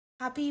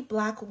Happy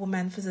Black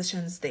Woman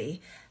Physicians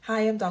Day.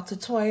 Hi, I'm Dr.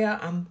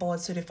 Toya. I'm board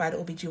certified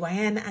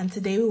OBGYN, and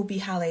today we will be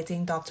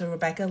highlighting Dr.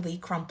 Rebecca Lee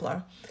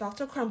Crumpler.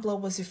 Dr. Crumpler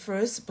was the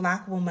first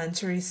Black woman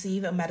to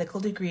receive a medical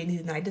degree in the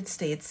United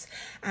States,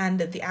 and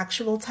the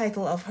actual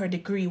title of her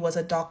degree was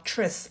a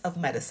doctress of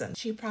medicine.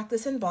 She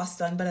practiced in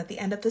Boston, but at the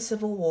end of the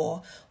Civil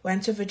War,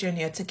 went to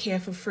Virginia to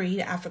care for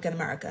freed African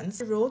Americans.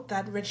 She wrote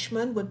that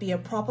Richmond would be a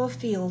proper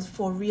field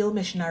for real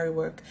missionary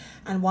work,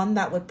 and one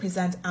that would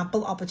present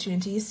ample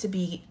opportunities to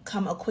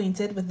become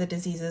acquainted with the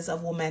diseases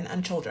of women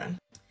and children.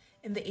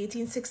 In the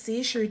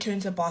 1860s, she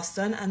returned to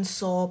Boston and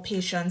saw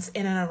patients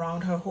in and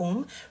around her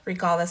home,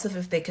 regardless of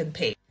if they could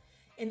pay.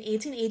 In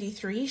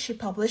 1883, she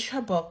published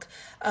her book,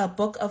 A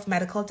Book of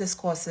Medical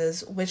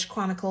Discourses, which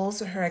chronicles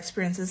her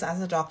experiences as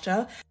a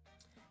doctor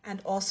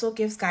and also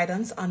gives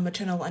guidance on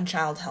maternal and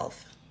child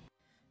health.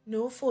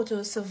 No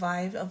photos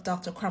survive of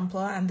Dr.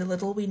 Crumpler, and the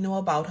little we know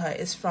about her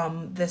is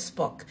from this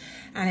book.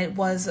 And it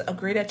was a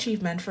great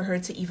achievement for her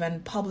to even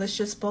publish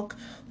this book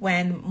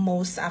when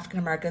most African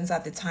Americans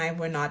at the time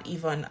were not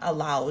even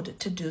allowed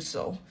to do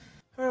so.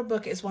 Her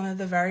book is one of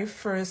the very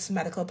first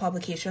medical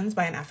publications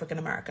by an African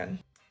American.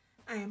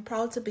 I am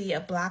proud to be a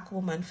Black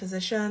woman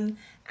physician,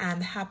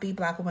 and happy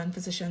Black Woman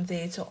Physicians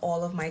Day to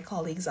all of my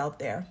colleagues out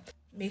there.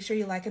 Make sure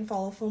you like and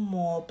follow for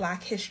more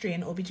Black history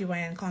and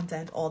OBGYN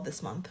content all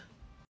this month.